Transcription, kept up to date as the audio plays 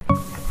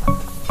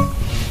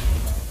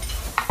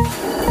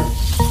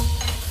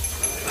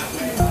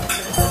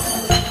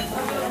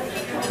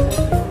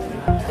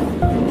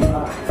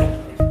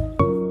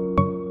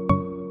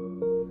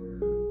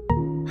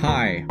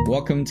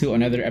welcome to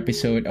another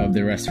episode of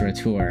The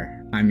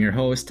Restaurateur. I'm your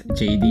host,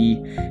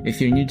 JD. If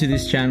you're new to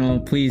this channel,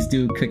 please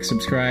do click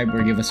subscribe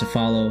or give us a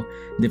follow,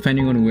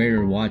 depending on where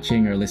you're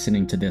watching or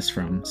listening to this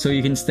from, so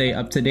you can stay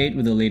up to date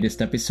with the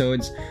latest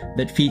episodes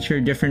that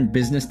feature different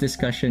business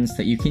discussions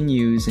that you can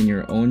use in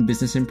your own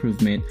business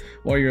improvement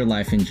or your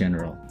life in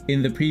general.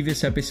 In the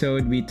previous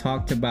episode, we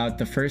talked about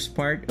the first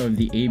part of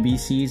the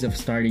ABCs of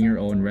starting your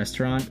own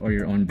restaurant or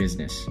your own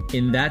business.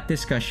 In that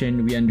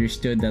discussion, we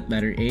understood that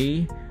letter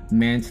A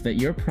meant that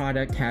your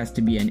product has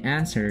to be an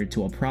answer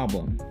to a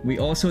problem. We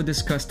also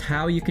discussed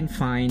how you can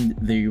find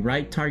the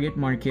right target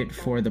market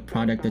for the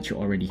product that you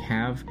already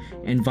have,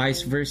 and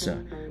vice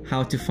versa,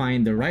 how to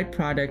find the right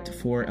product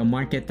for a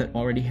market that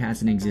already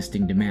has an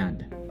existing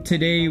demand.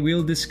 Today,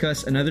 we'll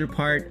discuss another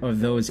part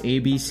of those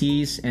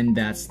ABCs, and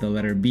that's the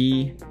letter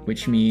B,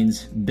 which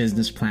means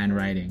business plan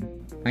writing.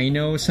 I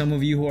know some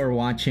of you who are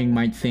watching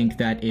might think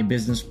that a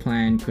business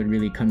plan could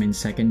really come in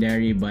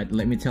secondary, but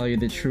let me tell you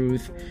the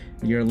truth,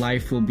 your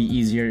life will be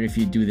easier if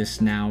you do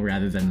this now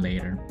rather than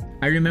later.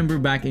 I remember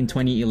back in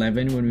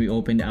 2011 when we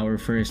opened our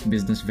first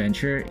business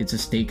venture. It's a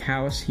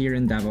steakhouse here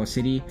in Davao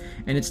City,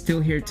 and it's still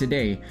here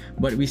today,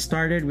 but we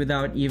started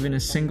without even a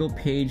single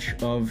page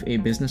of a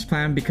business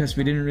plan because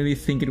we didn't really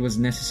think it was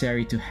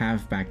necessary to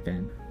have back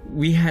then.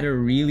 We had a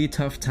really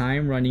tough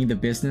time running the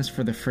business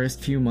for the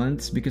first few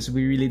months because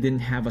we really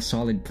didn't have a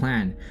solid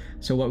plan.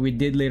 So what we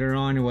did later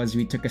on was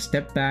we took a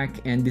step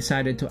back and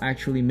decided to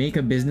actually make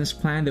a business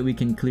plan that we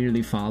can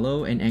clearly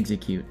follow and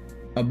execute.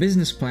 A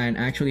business plan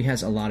actually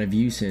has a lot of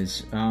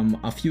uses.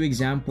 A few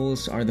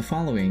examples are the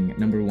following.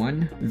 Number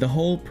one, the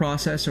whole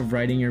process of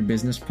writing your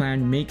business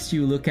plan makes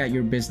you look at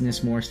your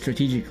business more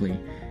strategically,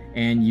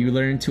 and you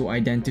learn to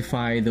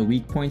identify the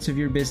weak points of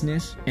your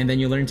business, and then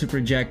you learn to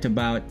project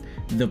about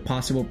the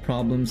possible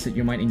problems that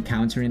you might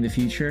encounter in the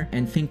future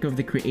and think of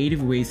the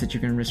creative ways that you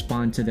can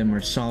respond to them or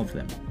solve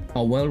them.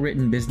 A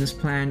well-written business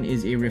plan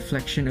is a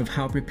reflection of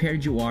how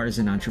prepared you are as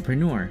an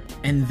entrepreneur,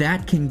 and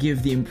that can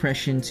give the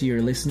impression to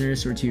your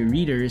listeners or to your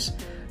readers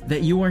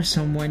that you are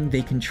someone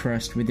they can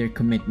trust with their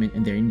commitment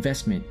and their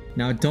investment.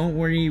 Now, don't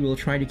worry, we'll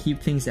try to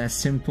keep things as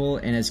simple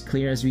and as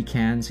clear as we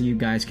can so you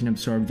guys can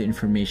absorb the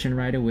information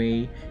right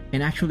away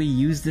and actually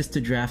use this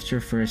to draft your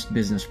first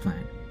business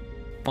plan.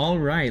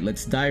 Alright,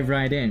 let's dive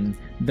right in.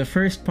 The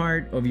first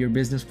part of your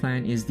business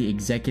plan is the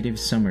executive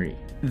summary.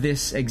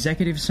 This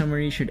executive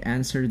summary should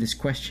answer this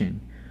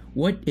question: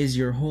 what is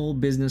your whole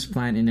business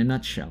plan in a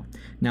nutshell?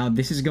 Now,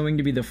 this is going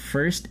to be the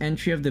first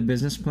entry of the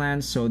business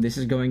plan, so this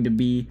is going to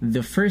be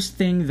the first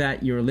thing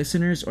that your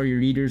listeners or your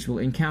readers will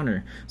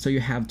encounter. So you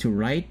have to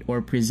write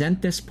or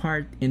present this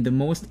part in the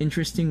most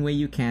interesting way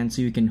you can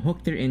so you can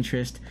hook their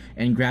interest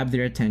and grab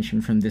their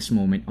attention from this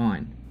moment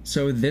on.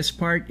 So this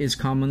part is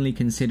commonly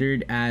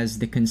considered as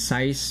the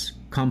concise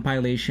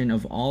compilation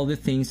of all the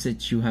things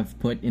that you have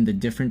put in the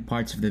different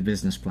parts of the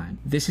business plan.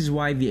 This is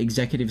why the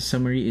executive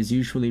summary is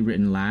usually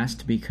written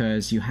last,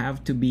 because you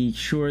have to be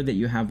sure that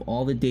you have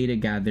all the data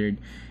gathered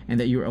and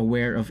that you're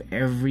aware of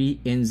every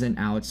ins and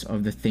outs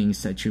of the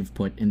things that you've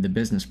put in the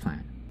business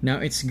plan. Now,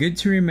 it's good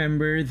to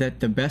remember that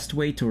the best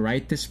way to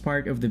write this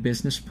part of the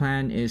business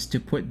plan is to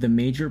put the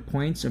major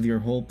points of your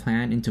whole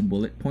plan into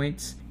bullet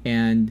points,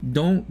 and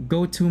don't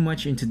go too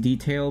much into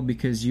detail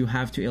because you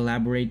have to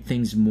elaborate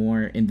things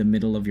more in the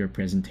middle of your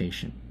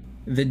presentation.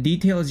 The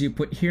details you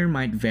put here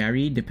might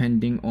vary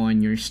depending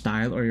on your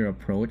style or your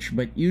approach,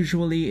 but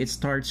usually it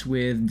starts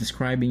with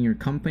describing your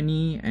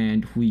company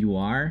and who you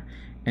are,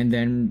 and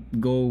then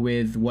go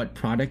with what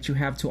product you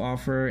have to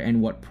offer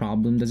and what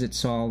problem does it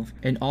solve.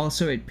 And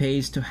also, it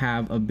pays to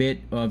have a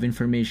bit of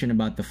information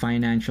about the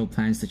financial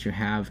plans that you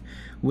have,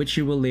 which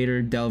you will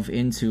later delve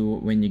into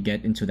when you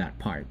get into that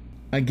part.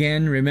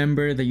 Again,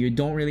 remember that you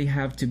don't really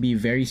have to be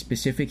very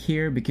specific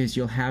here because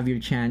you'll have your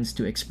chance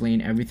to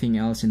explain everything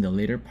else in the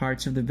later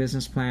parts of the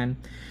business plan.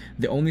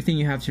 The only thing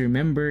you have to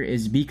remember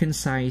is be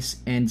concise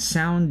and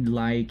sound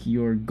like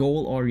you're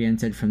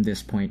goal-oriented from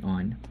this point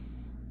on.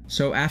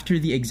 So after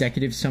the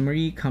executive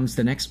summary comes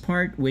the next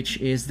part,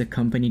 which is the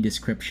company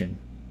description.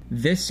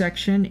 This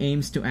section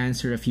aims to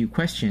answer a few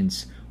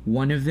questions.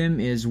 One of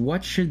them is,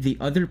 what should the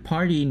other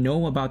party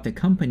know about the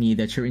company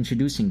that you're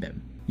introducing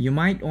them? You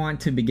might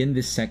want to begin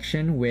this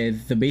section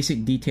with the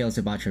basic details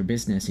about your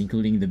business,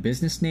 including the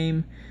business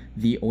name,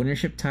 the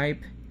ownership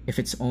type, if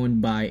it's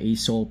owned by a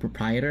sole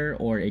proprietor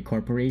or a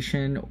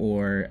corporation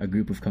or a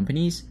group of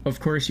companies.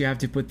 Of course, you have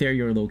to put there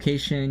your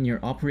location,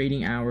 your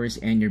operating hours,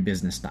 and your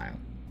business style.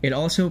 It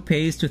also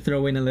pays to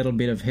throw in a little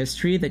bit of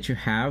history that you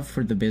have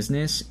for the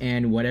business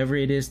and whatever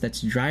it is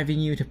that's driving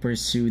you to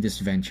pursue this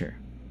venture.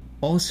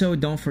 Also,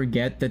 don't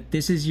forget that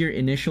this is your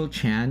initial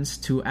chance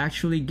to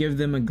actually give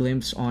them a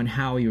glimpse on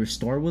how your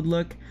store would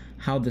look,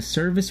 how the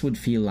service would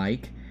feel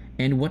like,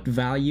 and what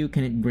value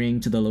can it bring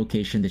to the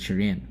location that you're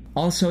in.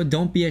 Also,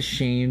 don't be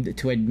ashamed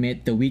to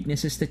admit the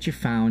weaknesses that you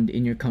found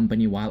in your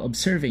company while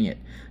observing it.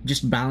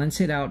 Just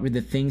balance it out with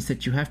the things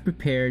that you have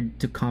prepared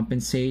to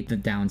compensate the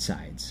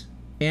downsides.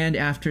 And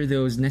after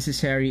those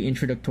necessary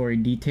introductory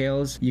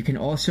details, you can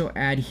also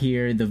add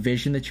here the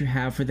vision that you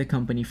have for the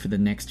company for the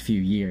next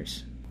few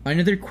years.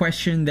 Another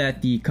question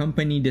that the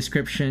company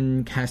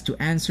description has to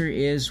answer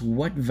is,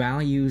 what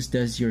values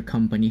does your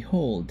company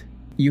hold?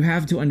 You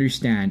have to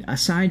understand,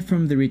 aside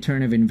from the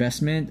return of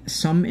investment,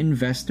 some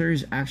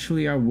investors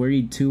actually are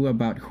worried too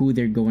about who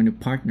they're going to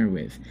partner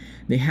with.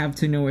 They have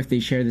to know if they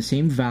share the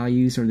same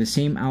values or the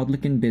same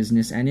outlook in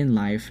business and in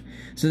life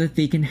so that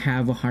they can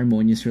have a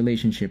harmonious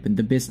relationship in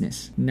the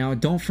business. Now,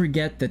 don't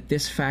forget that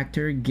this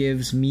factor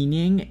gives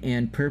meaning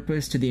and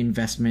purpose to the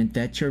investment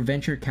that your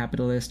venture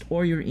capitalist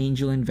or your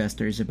angel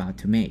investor is about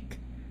to make.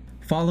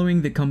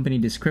 Following the company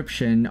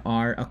description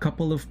are a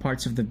couple of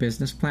parts of the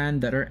business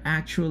plan that are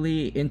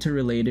actually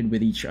interrelated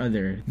with each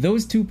other.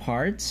 Those two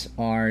parts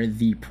are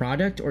the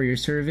product or your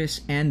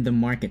service and the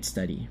market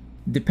study.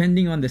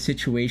 Depending on the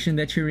situation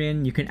that you're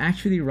in, you can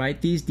actually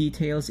write these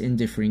details in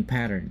differing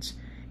patterns.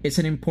 It's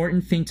an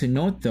important thing to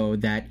note though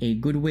that a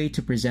good way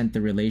to present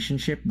the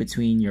relationship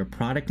between your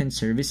product and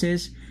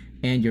services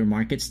and your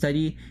market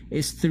study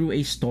is through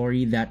a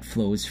story that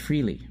flows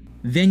freely.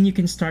 Then you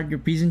can start your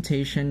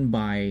presentation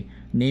by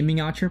naming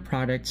out your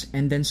products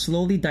and then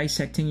slowly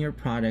dissecting your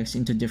products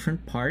into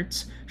different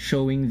parts,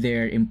 showing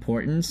their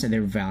importance and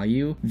their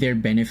value, their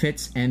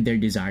benefits, and their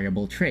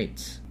desirable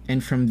traits.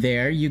 And from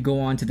there, you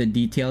go on to the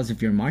details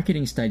of your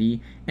marketing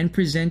study and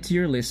present to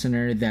your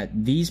listener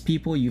that these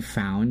people you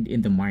found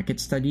in the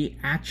market study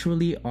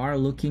actually are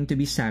looking to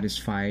be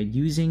satisfied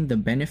using the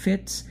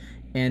benefits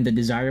and the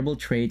desirable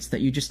traits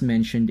that you just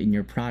mentioned in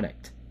your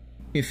product.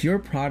 If your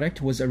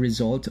product was a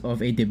result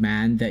of a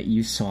demand that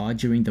you saw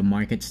during the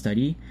market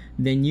study,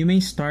 then you may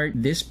start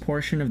this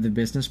portion of the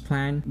business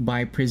plan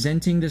by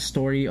presenting the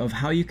story of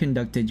how you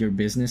conducted your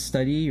business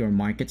study, your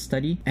market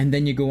study, and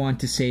then you go on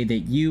to say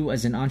that you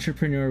as an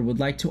entrepreneur would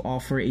like to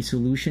offer a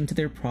solution to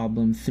their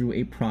problem through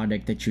a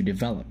product that you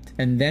developed.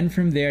 And then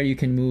from there, you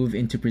can move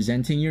into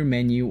presenting your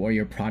menu or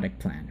your product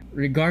plan.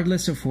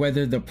 Regardless of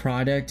whether the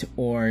product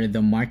or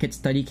the market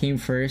study came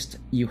first,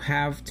 you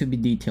have to be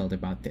detailed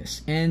about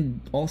this.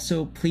 And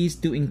also, please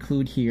do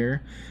include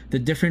here the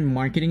different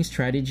marketing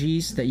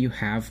strategies that you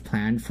have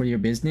planned for your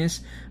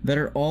business that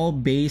are all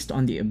based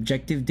on the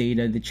objective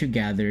data that you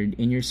gathered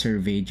in your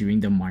survey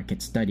during the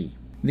market study.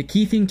 The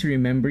key thing to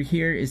remember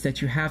here is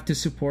that you have to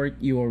support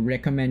your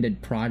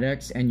recommended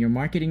products and your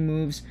marketing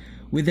moves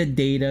with the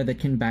data that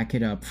can back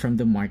it up from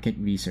the market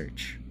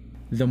research.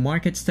 The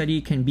market study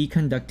can be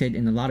conducted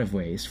in a lot of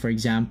ways. For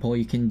example,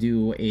 you can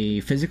do a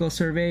physical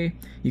survey,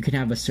 you can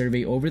have a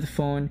survey over the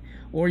phone,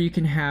 or you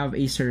can have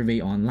a survey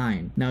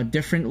online. Now,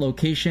 different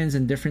locations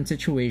and different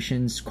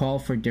situations call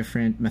for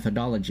different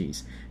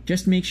methodologies.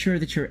 Just make sure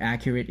that you're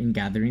accurate in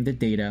gathering the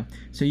data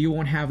so you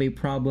won't have a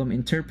problem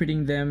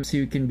interpreting them, so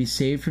you can be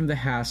saved from the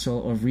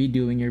hassle of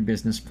redoing your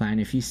business plan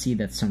if you see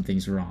that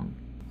something's wrong.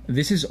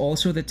 This is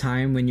also the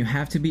time when you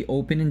have to be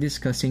open in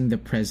discussing the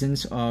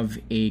presence of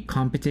a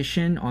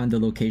competition on the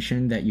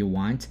location that you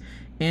want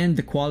and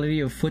the quality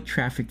of foot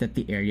traffic that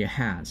the area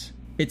has.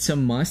 It's a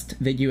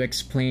must that you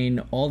explain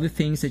all the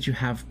things that you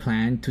have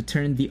planned to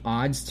turn the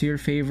odds to your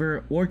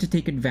favor or to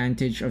take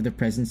advantage of the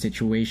present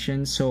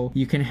situation so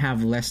you can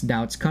have less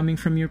doubts coming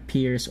from your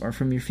peers or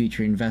from your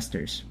future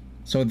investors.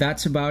 So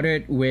that's about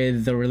it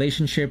with the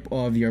relationship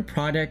of your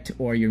product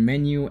or your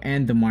menu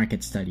and the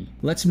market study.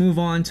 Let's move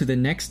on to the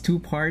next two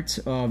parts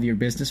of your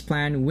business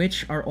plan,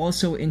 which are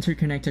also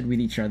interconnected with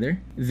each other.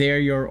 They're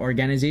your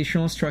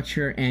organizational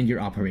structure and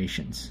your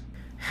operations.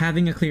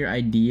 Having a clear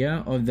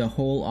idea of the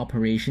whole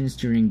operations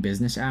during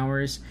business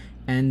hours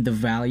and the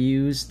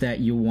values that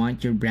you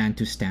want your brand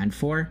to stand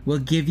for will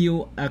give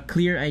you a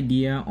clear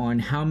idea on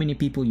how many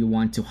people you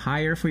want to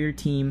hire for your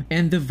team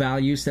and the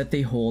values that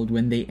they hold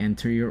when they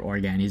enter your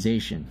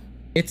organization.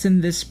 It's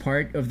in this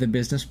part of the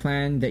business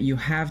plan that you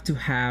have to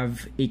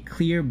have a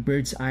clear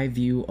bird's eye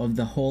view of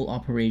the whole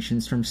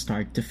operations from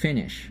start to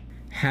finish.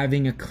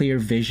 Having a clear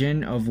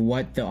vision of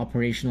what the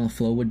operational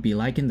flow would be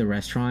like in the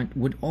restaurant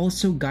would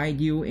also guide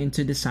you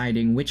into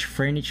deciding which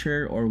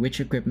furniture or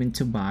which equipment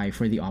to buy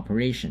for the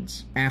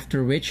operations.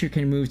 After which you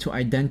can move to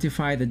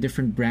identify the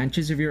different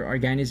branches of your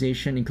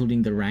organization,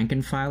 including the rank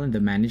and file and the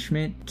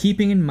management,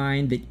 keeping in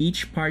mind that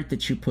each part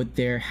that you put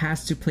there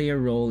has to play a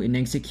role in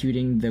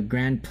executing the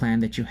grand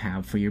plan that you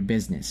have for your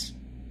business.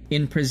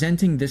 In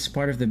presenting this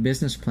part of the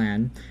business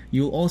plan,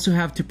 you'll also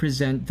have to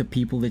present the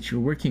people that you're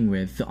working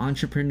with, the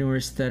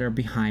entrepreneurs that are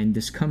behind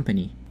this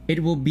company.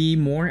 It will be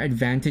more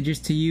advantageous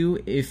to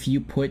you if you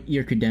put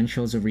your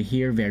credentials over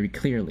here very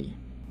clearly.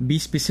 Be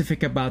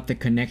specific about the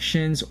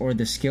connections or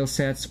the skill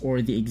sets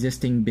or the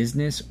existing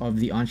business of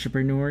the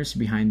entrepreneurs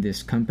behind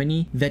this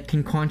company that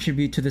can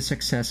contribute to the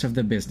success of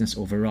the business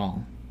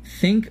overall.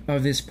 Think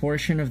of this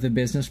portion of the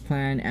business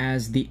plan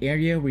as the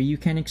area where you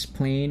can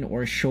explain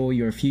or show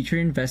your future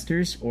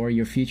investors or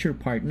your future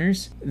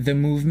partners the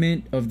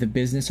movement of the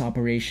business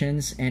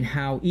operations and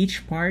how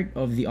each part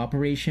of the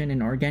operation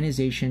and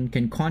organization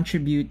can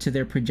contribute to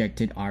their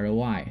projected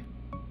ROI.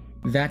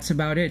 That's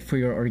about it for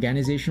your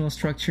organizational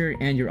structure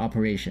and your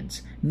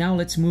operations. Now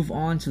let's move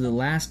on to the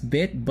last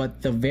bit,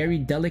 but the very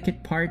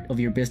delicate part of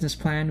your business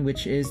plan,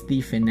 which is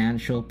the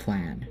financial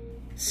plan.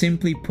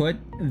 Simply put,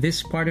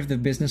 this part of the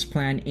business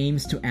plan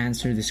aims to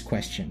answer this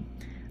question.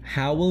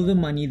 How will the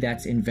money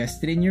that's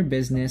invested in your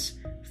business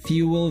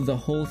fuel the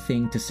whole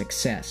thing to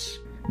success?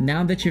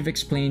 Now that you've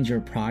explained your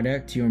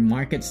product, your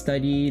market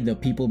study, the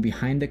people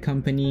behind the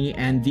company,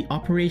 and the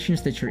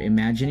operations that you're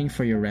imagining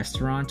for your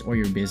restaurant or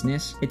your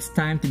business, it's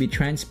time to be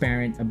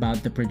transparent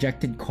about the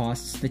projected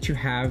costs that you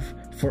have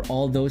for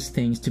all those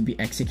things to be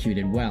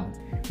executed well.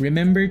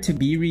 Remember to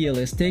be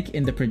realistic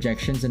in the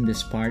projections in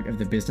this part of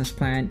the business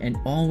plan and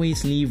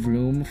always leave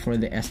room for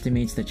the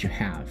estimates that you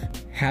have.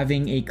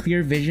 Having a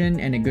clear vision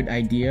and a good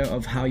idea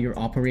of how your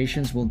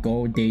operations will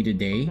go day to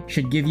day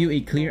should give you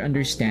a clear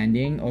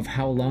understanding of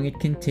how long it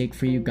can take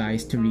for you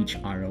guys to reach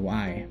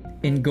ROI.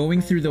 In going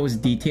through those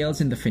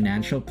details in the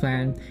financial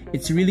plan,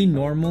 it's really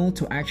normal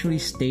to actually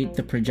state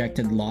the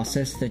projected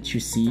losses that you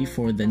see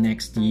for the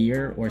next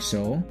year or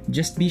so.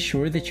 Just be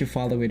sure that you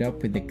follow it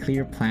up with a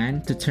clear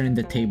plan to turn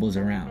the tables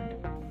around.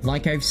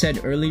 Like I've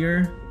said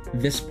earlier,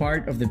 this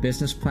part of the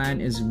business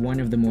plan is one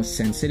of the most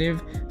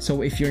sensitive,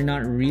 so if you're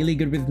not really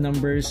good with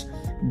numbers,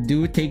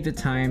 do take the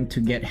time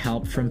to get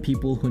help from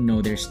people who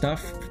know their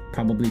stuff,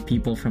 probably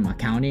people from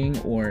accounting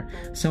or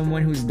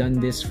someone who's done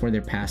this for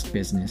their past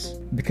business.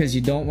 Because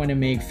you don't want to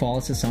make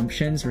false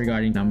assumptions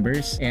regarding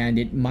numbers, and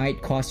it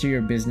might cost you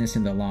your business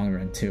in the long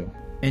run too.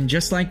 And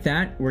just like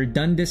that, we're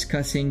done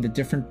discussing the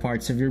different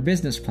parts of your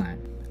business plan.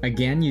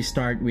 Again, you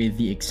start with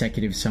the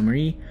executive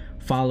summary,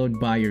 followed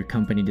by your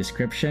company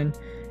description,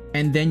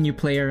 and then you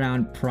play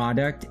around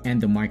product and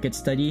the market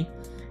study,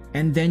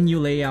 and then you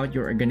lay out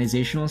your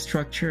organizational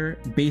structure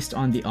based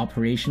on the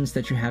operations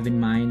that you have in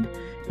mind,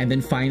 and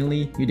then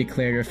finally, you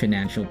declare your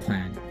financial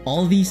plan.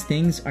 All these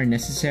things are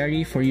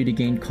necessary for you to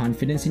gain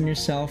confidence in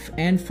yourself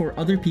and for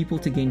other people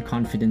to gain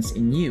confidence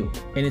in you.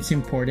 And it's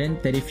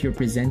important that if you're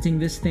presenting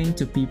this thing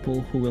to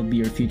people who will be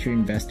your future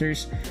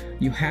investors,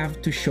 you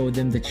have to show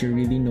them that you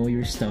really know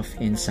your stuff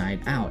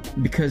inside out,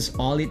 because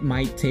all it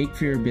might take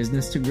for your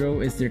business to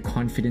grow is their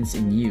confidence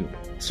in you.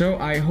 So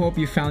I hope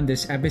you found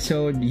this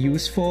episode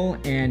useful,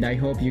 and I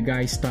hope you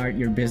guys start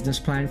your business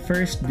plan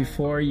first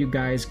before you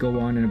guys go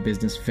on a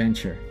business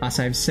venture. As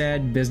I've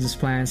said, business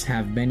plans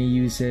have many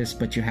uses,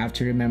 but you have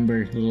to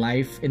remember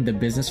life in the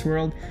business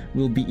world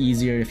will be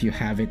easier if you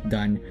have it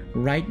done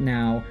right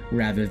now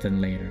rather than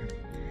later.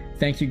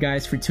 Thank you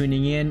guys for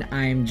tuning in.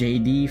 I'm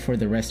JD for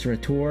The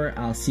Restaurateur.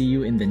 I'll see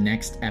you in the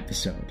next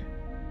episode.